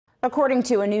According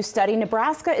to a new study,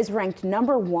 Nebraska is ranked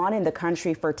 #1 in the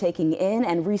country for taking in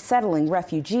and resettling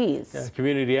refugees. Yeah,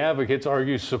 community advocates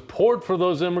argue support for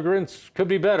those immigrants could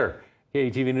be better.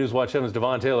 KETV News Watch 7's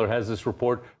Devon Taylor has this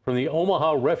report from the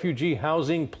Omaha Refugee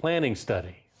Housing Planning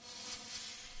Study.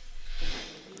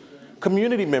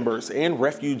 Community members and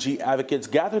refugee advocates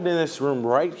gathered in this room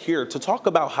right here to talk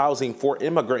about housing for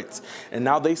immigrants. And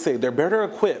now they say they're better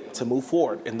equipped to move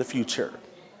forward in the future.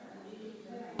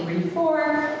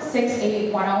 34,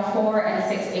 68, 104, and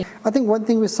 68. I think one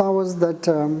thing we saw was that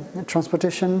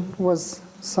transportation was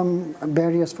some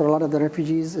barriers for a lot of the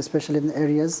refugees, especially in the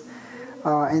areas.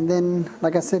 And then,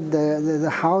 like I said, the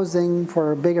housing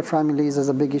for bigger families is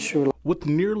a big issue. With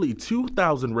nearly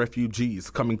 2,000 refugees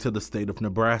coming to the state of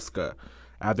Nebraska,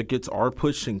 advocates are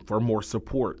pushing for more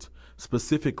support,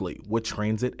 specifically with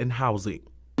transit and housing.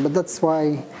 But that's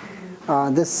why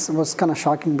this was kind of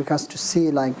shocking, because to see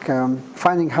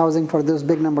finding housing for those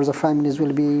big numbers of families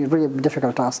will be really a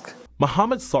difficult task.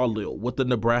 Muhammad Salil with the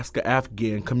Nebraska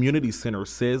Afghan Community Center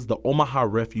says the Omaha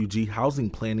Refugee Housing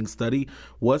Planning Study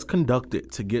was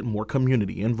conducted to get more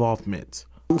community involvement.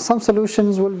 Some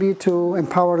solutions will be to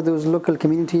empower those local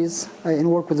communities and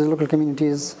work with the local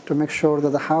communities to make sure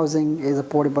that the housing is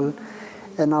affordable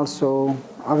and also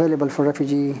available for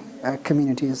refugee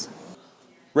communities.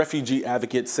 Refugee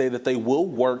advocates say that they will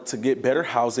work to get better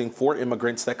housing for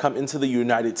immigrants that come into the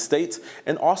United States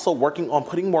and also working on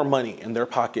putting more money in their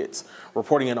pockets.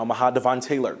 Reporting in Omaha, Devon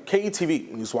Taylor,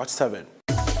 KETV News Watch 7.